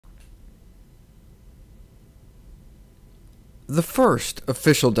The first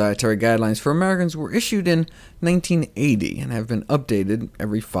official dietary guidelines for Americans were issued in 1980 and have been updated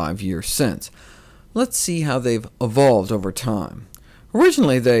every 5 years since. Let's see how they've evolved over time.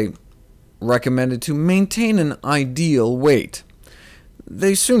 Originally, they recommended to maintain an ideal weight.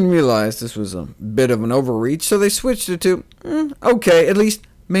 They soon realized this was a bit of an overreach, so they switched it to, OK, at least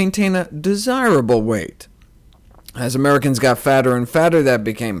maintain a desirable weight. As Americans got fatter and fatter, that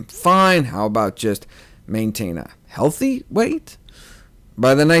became fine. How about just maintain a healthy weight?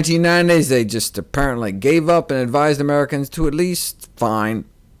 By the 1990s, they just apparently gave up and advised Americans to at least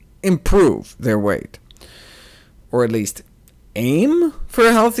improve their weight, or at least aim for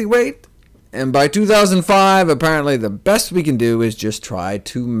a healthy weight. And by 2005, apparently the best we can do is just try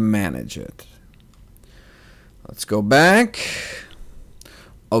to manage it. Let's go back.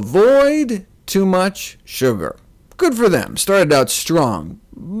 Avoid too much sugar. Good for them. Started out strong.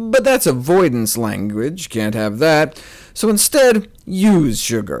 But that's avoidance language. Can't have that. So instead, use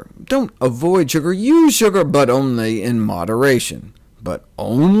sugar. Don't avoid sugar. Use sugar, but only in moderation. But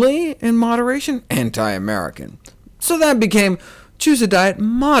only in moderation? Anti-American. So that became choose a diet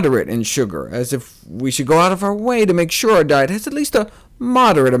moderate in sugar, as if we should go out of our way to make sure our diet has at least a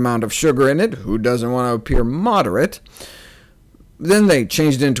moderate amount of sugar in it. Who doesn't want to appear moderate? Then they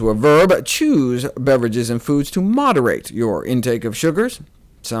changed it into a verb. Choose beverages and foods to moderate your intake of sugars.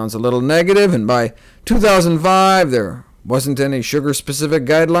 Sounds a little negative, and by 2005, there wasn't any sugar-specific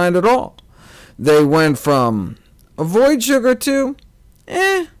guideline at all. They went from avoid sugar to,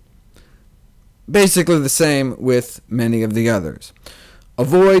 basically the same with many of the others.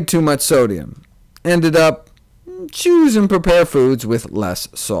 Avoid too much sodium. Ended up, choose and prepare foods with less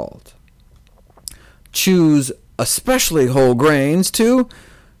salt. Choose especially whole grains to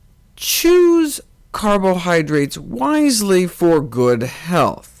choose carbohydrates wisely for good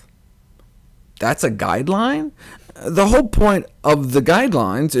health. That's a guideline? The whole point of the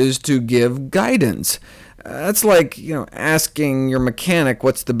guidelines is to give guidance. That's like asking your mechanic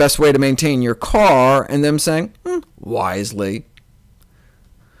what's the best way to maintain your car, and them saying, wisely.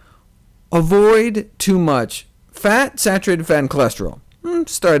 Avoid too much fat, saturated fat, and cholesterol.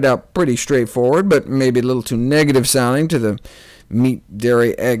 Started out pretty straightforward, but maybe a little too negative sounding to the meat,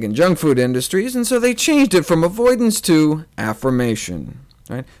 dairy, egg, and junk food industries, and so they changed it from avoidance to affirmation.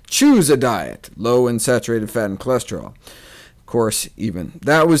 Right? Choose a diet low in saturated fat and cholesterol. Of course, even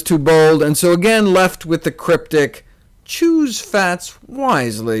that was too bold, and so again left with the cryptic, choose fats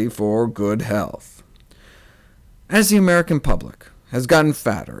wisely for good health. As the American public has gotten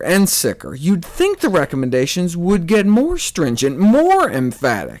fatter and sicker, you'd think the recommendations would get more stringent, more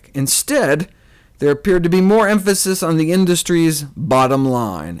emphatic. Instead, there appeared to be more emphasis on the industry's bottom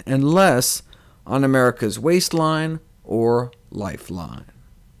line, and less on America's waistline or lifeline.